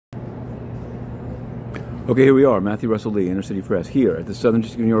Okay, here we are, Matthew Russell Lee, Inner City Press, here at the Southern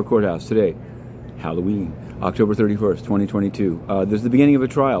District of New York Courthouse today, Halloween, October 31st, 2022. There's the beginning of a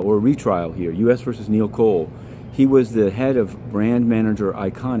trial, or a retrial here, U.S. versus Neil Cole. He was the head of brand manager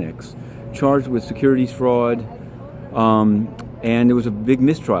Iconix, charged with securities fraud, and it was a big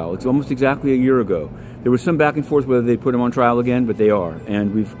mistrial. It's almost exactly a year ago. There was some back and forth whether they put him on trial again, but they are,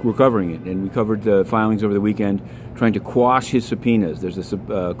 and we're covering it. And we covered the filings over the weekend, trying to quash his subpoenas. There's a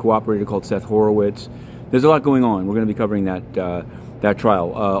cooperator called Seth Horowitz. There's a lot going on. We're going to be covering that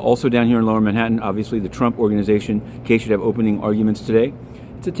trial. Also down here in Lower Manhattan, obviously the Trump Organization case should have opening arguments today.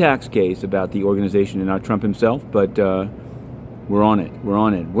 It's a tax case about the organization and not Trump himself, but we're on it. We're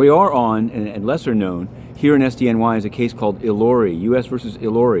on it. We are on, and lesser known, here in SDNY is a case called Ilori, U.S. versus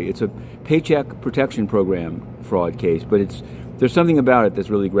Ilori. It's a paycheck protection program fraud case, but there's something about it that's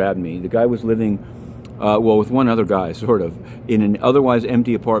really grabbed me. The guy was living, well, with one other guy, sort of, in an otherwise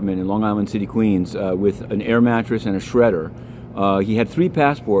empty apartment in Long Island City, Queens, with an air mattress and a shredder. He had 3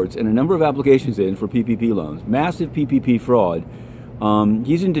 passports and a number of applications in for PPP loans. Massive PPP fraud.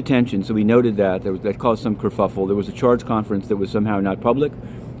 He's in detention, so we noted that. That caused some kerfuffle. There was a charge conference that was somehow not public.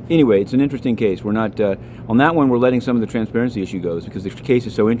 Anyway, it's an interesting case. We're not, on that one, we're letting some of the transparency issue go because the case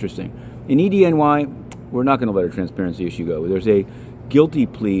is so interesting. In EDNY, we're not going to let a transparency issue go. There's a guilty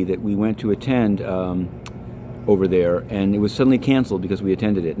plea that we went to attend over there, and it was suddenly canceled because we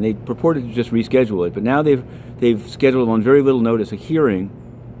attended it. And they purported to just reschedule it, but now they've scheduled on very little notice a hearing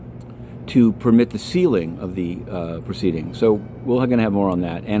to permit the sealing of the proceeding. So we're going to have more on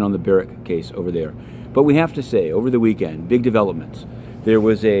that and on the Barrack case over there. But we have to say, over the weekend, big developments. There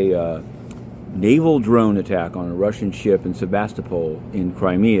was a naval drone attack on a Russian ship in Sebastopol in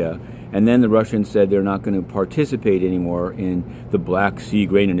Crimea, and then the Russians said they're not going to participate anymore in the Black Sea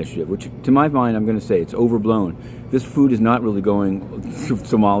Grain Initiative, which, to my mind, I'm going to say it's overblown. This food is not really going to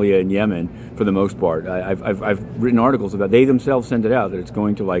Somalia and Yemen for the most part. I've written articles about, they themselves send it out, that it's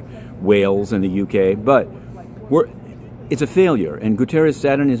going to like Wales and the UK, but it's a failure. And Guterres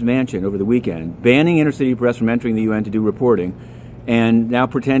sat in his mansion over the weekend, banning Inner City Press from entering the UN to do reporting, and now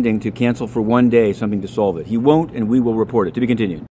pretending to cancel for one day something to solve it. He won't, and we will report it. To be continued.